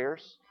of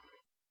prayers?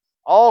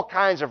 All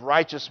kinds of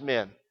righteous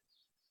men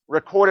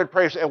recorded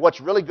prayers. And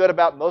what's really good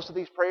about most of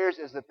these prayers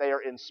is that they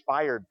are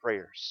inspired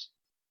prayers.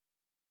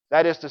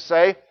 That is to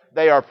say,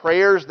 they are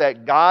prayers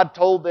that God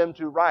told them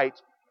to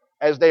write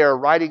as they are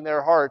writing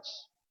their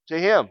hearts to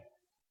Him.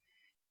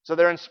 So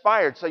they're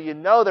inspired. So you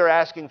know they're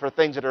asking for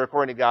things that are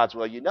according to God's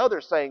will. You know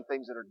they're saying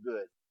things that are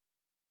good.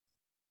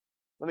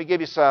 Let me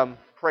give you some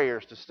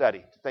prayers to study,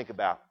 to think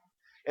about.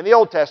 In the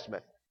Old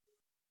Testament,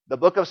 the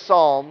book of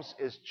Psalms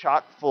is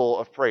chock full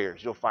of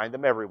prayers. You'll find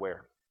them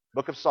everywhere.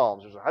 Book of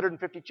Psalms. There's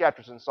 150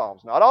 chapters in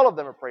Psalms. Not all of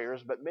them are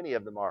prayers, but many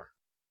of them are.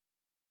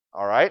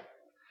 All right?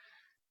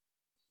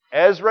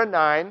 Ezra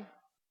 9,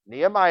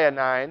 Nehemiah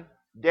 9,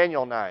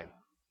 Daniel 9.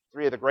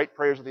 3 of the great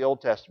prayers of the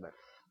Old Testament.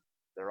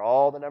 They're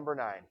all the number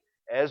 9.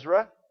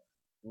 Ezra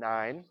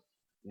 9,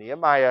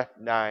 Nehemiah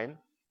 9,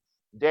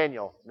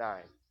 Daniel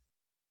 9.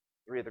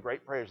 3 of the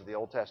great prayers of the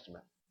Old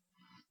Testament.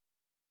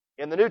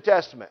 In the New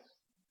Testament,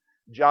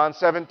 John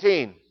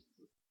 17,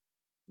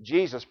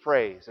 Jesus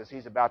prays as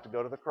He's about to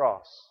go to the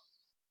cross.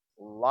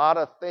 A lot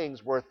of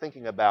things worth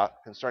thinking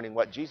about concerning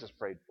what Jesus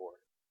prayed for.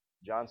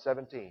 John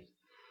 17.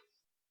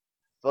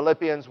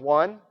 Philippians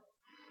 1,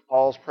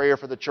 Paul's prayer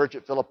for the church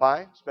at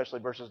Philippi, especially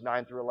verses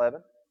 9 through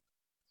 11.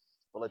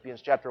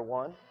 Philippians chapter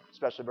 1,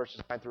 especially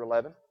verses 9 through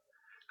 11.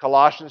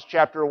 Colossians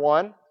chapter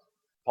 1,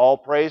 Paul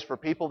prays for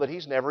people that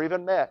he's never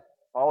even met.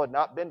 Paul had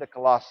not been to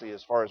Colossae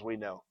as far as we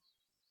know.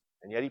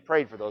 And yet he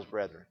prayed for those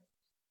brethren.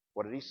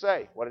 What did he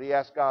say? What did he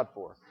ask God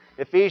for?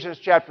 Ephesians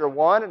chapter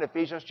 1 and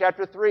Ephesians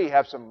chapter 3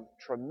 have some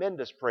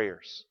tremendous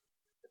prayers.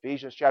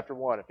 Ephesians chapter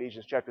 1,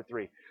 Ephesians chapter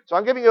 3. So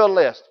I'm giving you a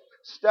list.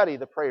 Study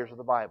the prayers of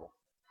the Bible.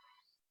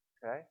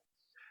 Okay?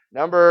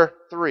 Number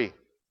 3.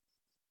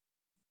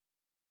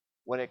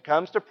 When it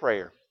comes to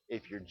prayer,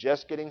 if you're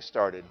just getting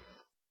started,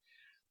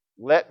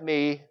 let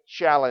me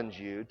challenge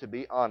you to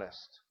be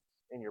honest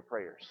in your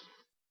prayers.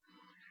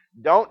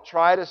 Don't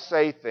try to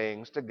say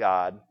things to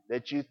God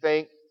that you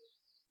think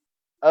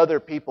other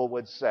people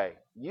would say.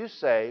 You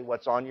say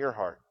what's on your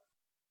heart.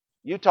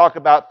 You talk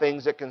about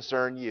things that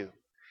concern you.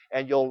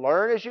 And you'll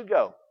learn as you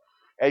go.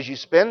 As you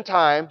spend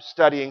time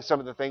studying some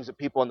of the things that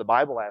people in the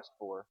Bible ask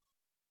for,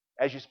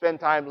 as you spend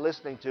time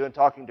listening to and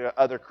talking to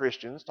other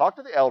Christians, talk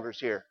to the elders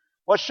here.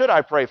 What should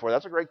I pray for?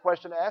 That's a great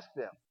question to ask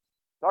them.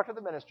 Talk to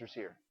the ministers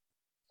here.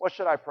 What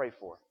should I pray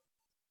for?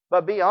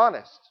 But be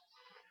honest.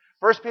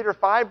 1 Peter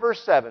 5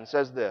 verse 7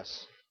 says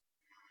this.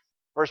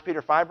 1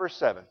 Peter 5 verse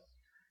 7.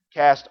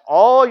 Cast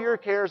all your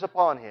cares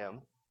upon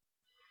Him.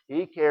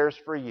 He cares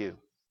for you.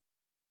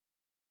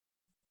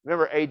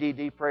 Remember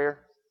ADD prayer?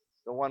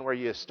 The one where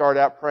you start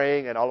out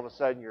praying and all of a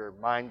sudden your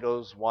mind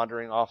goes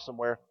wandering off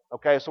somewhere.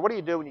 Okay, so what do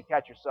you do when you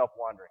catch yourself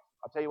wandering?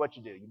 I'll tell you what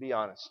you do. You be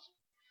honest.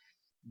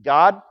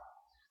 God,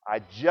 I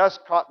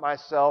just caught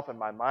myself and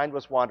my mind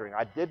was wandering.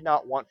 I did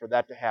not want for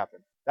that to happen.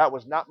 That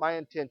was not my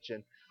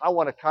intention. I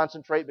want to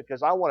concentrate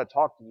because I want to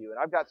talk to you. And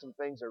I've got some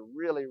things that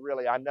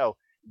really, I know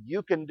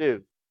you can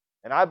do.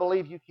 And I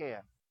believe you can.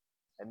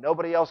 And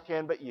nobody else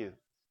can but you.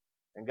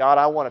 And God,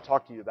 I want to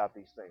talk to you about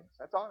these things.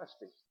 That's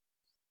honesty.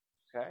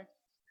 Okay?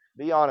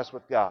 Be honest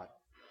with God.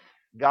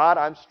 God,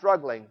 I'm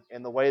struggling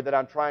in the way that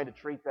I'm trying to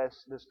treat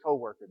this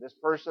coworker, this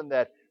person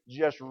that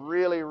just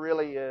really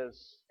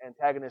is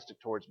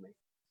antagonistic towards me.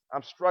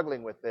 I'm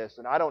struggling with this,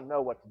 and I don't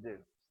know what to do.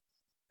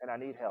 And I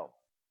need help.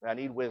 And I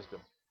need wisdom.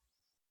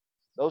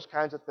 Those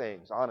kinds of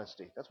things,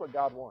 honesty. That's what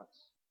God wants.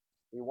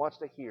 He wants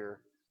to hear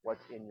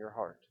what's in your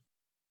heart.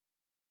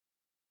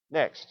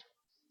 Next,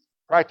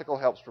 practical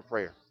helps for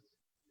prayer.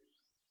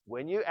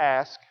 When you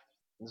ask,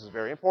 this is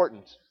very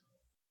important,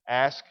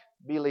 ask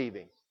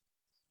believing.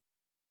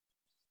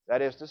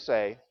 That is to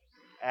say,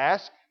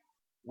 ask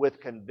with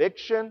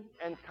conviction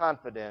and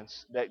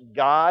confidence that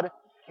God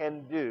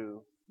can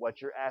do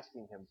what you're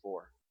asking Him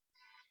for.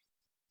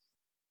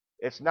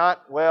 It's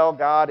not, well,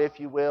 God, if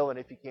you will, and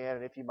if you can,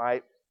 and if you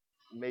might,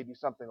 maybe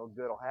something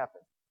good will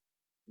happen.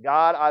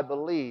 God, I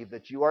believe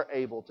that you are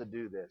able to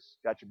do this.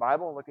 Got your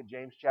Bible? And look at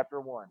James chapter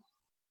 1.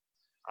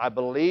 I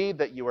believe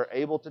that you are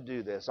able to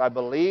do this. I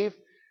believe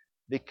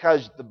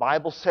because the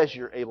Bible says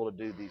you're able to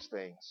do these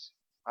things.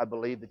 I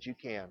believe that you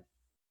can.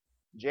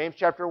 James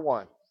chapter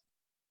 1.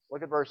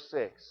 Look at verse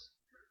 6.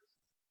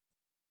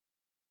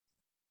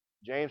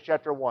 James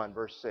chapter 1,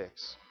 verse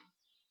 6.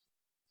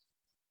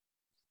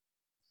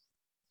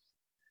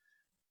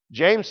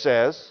 James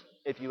says,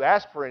 if you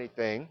ask for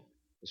anything,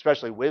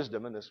 especially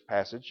wisdom in this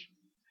passage,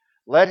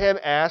 let him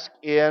ask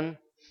in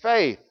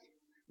faith,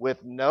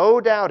 with no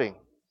doubting.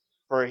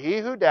 For he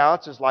who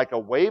doubts is like a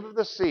wave of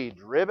the sea,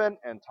 driven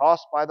and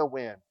tossed by the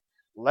wind.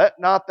 Let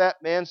not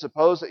that man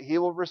suppose that he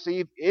will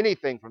receive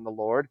anything from the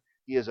Lord.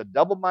 He is a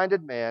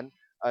double-minded man,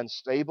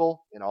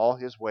 unstable in all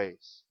his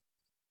ways.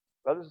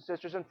 Brothers and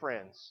sisters and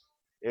friends,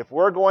 if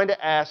we're going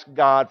to ask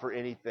God for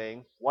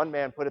anything, one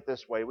man put it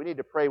this way, we need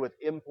to pray with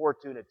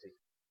importunity.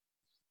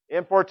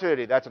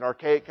 Importunity, that's an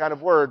archaic kind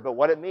of word, but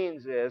what it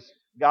means is,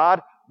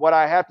 God, what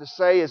I have to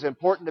say is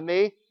important to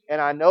me, and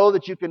I know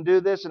that you can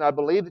do this, and I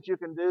believe that you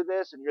can do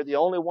this, and you're the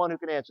only one who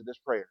can answer this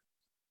prayer.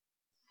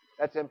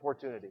 That's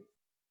importunity.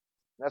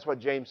 That's what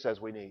James says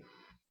we need.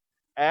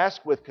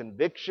 Ask with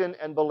conviction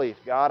and belief.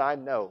 God, I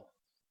know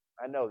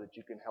that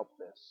you can help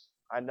this.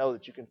 I know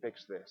that you can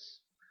fix this.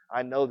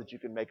 I know that you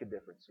can make a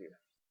difference here.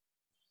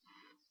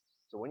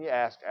 So when you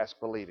ask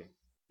believing.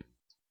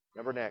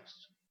 Remember next.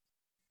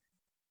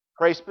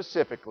 Pray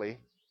specifically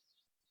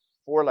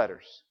 4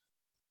 letters.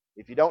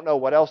 If you don't know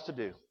what else to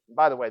do. And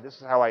by the way, this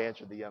is how I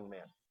answered the young man.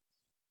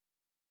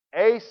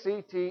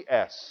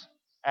 ACTS.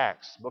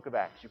 Acts. Book of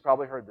Acts. You've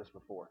probably heard this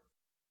before.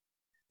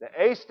 The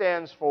A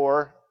stands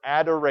for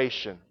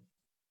adoration.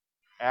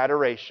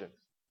 Adoration.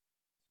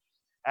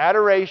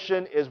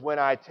 Adoration is when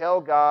I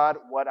tell God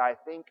what I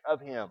think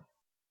of Him.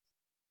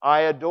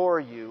 I adore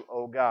you,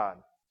 O God.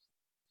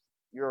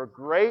 You're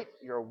great,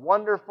 you're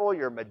wonderful,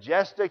 you're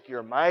majestic,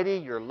 you're mighty,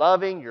 you're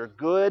loving, you're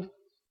good,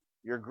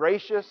 you're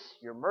gracious,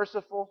 you're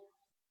merciful,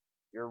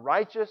 you're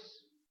righteous,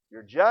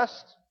 you're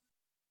just.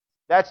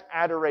 That's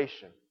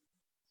adoration.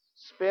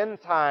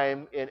 Spend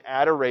time in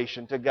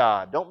adoration to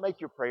God. Don't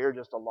make your prayer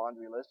just a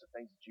laundry list of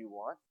things that you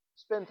want.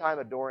 Spend time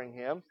adoring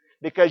Him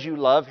because you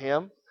love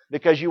Him,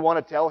 because you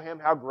want to tell Him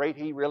how great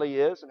He really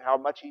is and how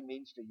much He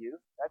means to you.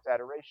 That's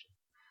adoration.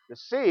 The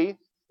C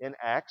in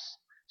Acts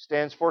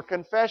stands for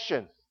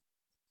confession.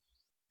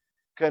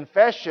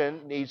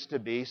 Confession needs to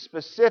be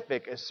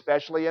specific,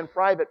 especially in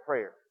private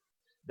prayer.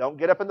 Don't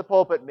get up in the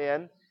pulpit,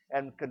 men,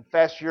 and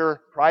confess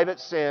your private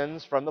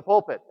sins from the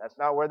pulpit. That's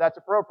not where that's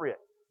appropriate.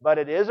 But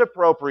it is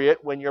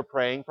appropriate when you're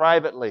praying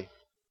privately.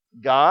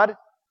 God,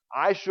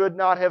 I should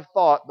not have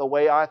thought the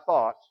way I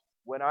thought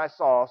when I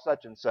saw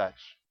such and such.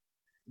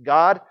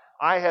 God,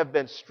 I have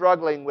been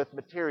struggling with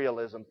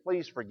materialism.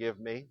 Please forgive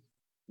me.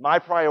 My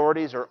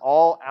priorities are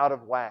all out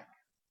of whack.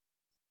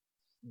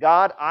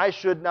 God, I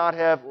should not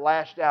have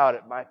lashed out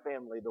at my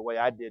family the way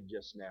I did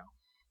just now.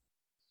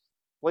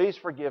 Please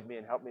forgive me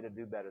and help me to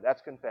do better.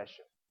 That's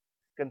confession.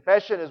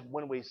 Confession is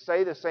when we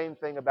say the same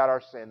thing about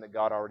our sin that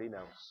God already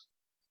knows.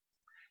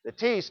 The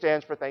T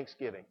stands for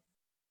thanksgiving.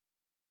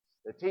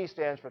 The T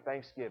stands for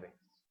thanksgiving.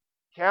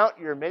 Count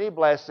your many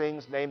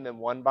blessings, name them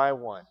one by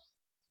one.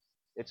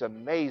 It's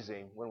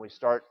amazing when we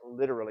start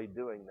literally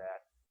doing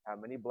that, how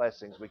many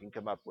blessings we can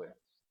come up with.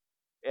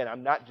 And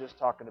I'm not just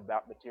talking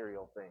about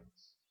material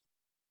things.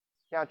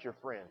 Count your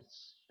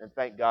friends and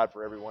thank God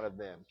for every one of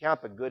them.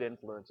 Count the good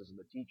influences and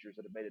the teachers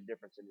that have made a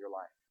difference in your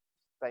life.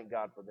 Thank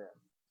God for them.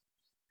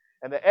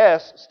 And the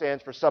S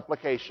stands for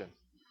supplication.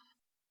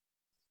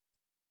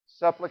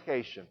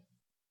 Supplication.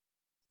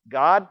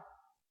 God,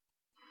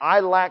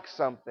 I lack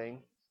something,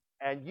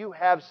 and you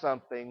have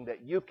something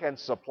that you can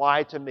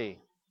supply to me.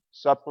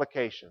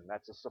 Supplication.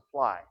 That's a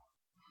supply.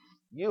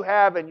 You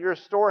have in your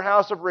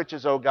storehouse of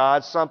riches, O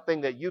God,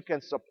 something that you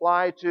can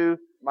supply to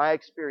my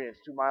experience,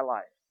 to my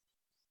life.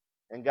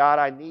 And God,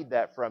 I need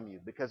that from you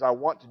because I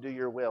want to do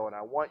your will and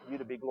I want you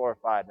to be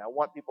glorified and I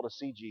want people to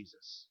see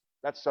Jesus.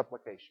 That's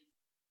supplication.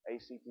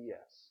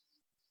 ACTS.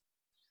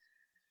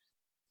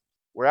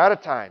 We're out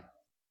of time.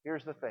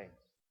 Here's the thing.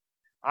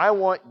 I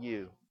want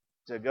you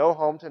to go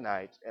home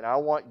tonight and I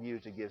want you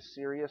to give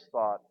serious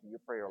thought to your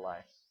prayer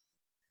life.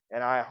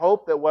 And I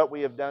hope that what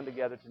we have done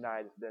together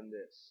tonight has been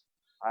this.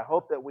 I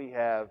hope that we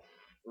have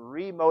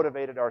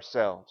remotivated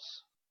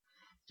ourselves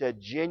to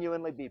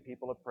genuinely be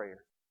people of prayer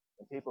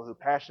and people who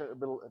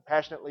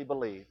passionately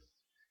believe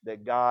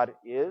that God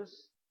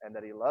is and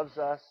that He loves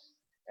us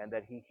and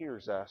that He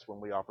hears us when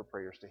we offer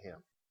prayers to Him.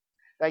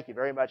 Thank you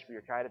very much for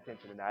your kind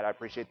attention tonight. I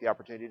appreciate the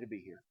opportunity to be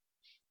here.